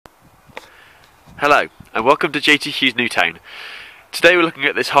Hello and welcome to JT Hughes Newtown. Today we're looking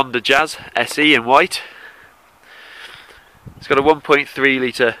at this Honda Jazz SE in white. It's got a 1.3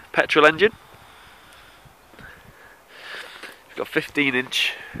 litre petrol engine. It's got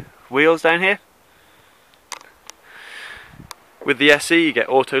 15-inch wheels down here. With the SE you get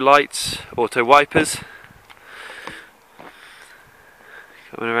auto lights, auto wipers.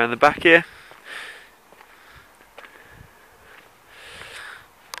 Coming around the back here.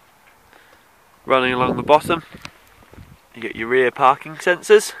 Running along the bottom, you get your rear parking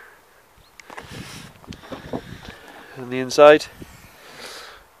sensors. On the inside,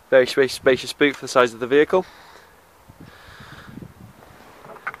 very spacious boot for the size of the vehicle.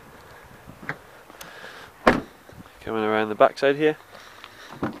 Coming around the backside here.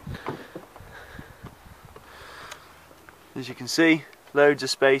 As you can see, loads of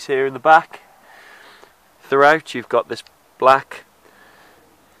space here in the back. Throughout you've got this black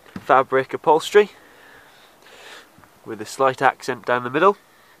fabric upholstery with a slight accent down the middle.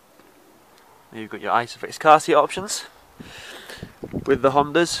 You've got your Isofix car seat options. With the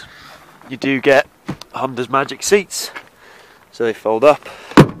Hondas you do get Honda's magic seats, so they fold up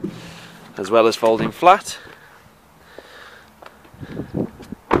as well as folding flat.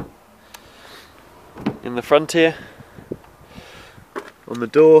 In the front here, on the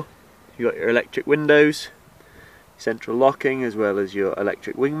door, you've got your electric windows, central locking, as well as your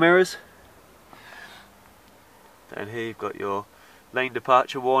electric wing mirrors. Down here you've got your lane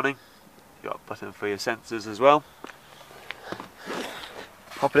departure warning. You've got a button for your sensors as well.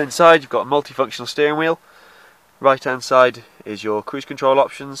 Hopping inside, you've got a multifunctional steering wheel. Right hand side is your cruise control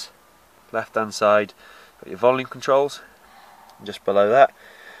options. Left hand side, got your volume controls. And just below that,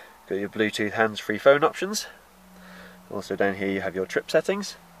 got your Bluetooth hands-free phone options. Also down here you have your trip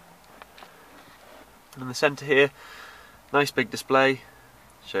settings. In the centre here, nice big display,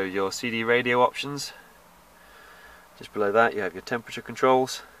 show your CD radio options. Just below that you have your temperature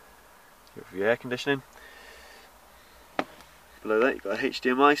controls, for your air conditioning. Below that you've got a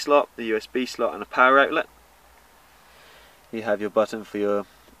HDMI slot, the USB slot and a power outlet. You have your button for your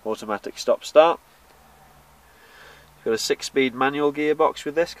automatic stop start. You've got a 6-speed manual gearbox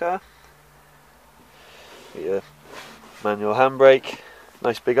with this car. Got your manual handbrake,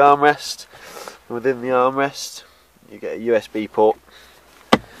 nice big armrest. And within the armrest you get a USB port.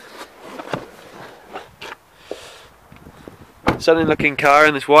 Stunning looking car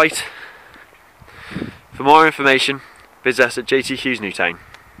in this white. For more information visit us at JT Hughes Newtown.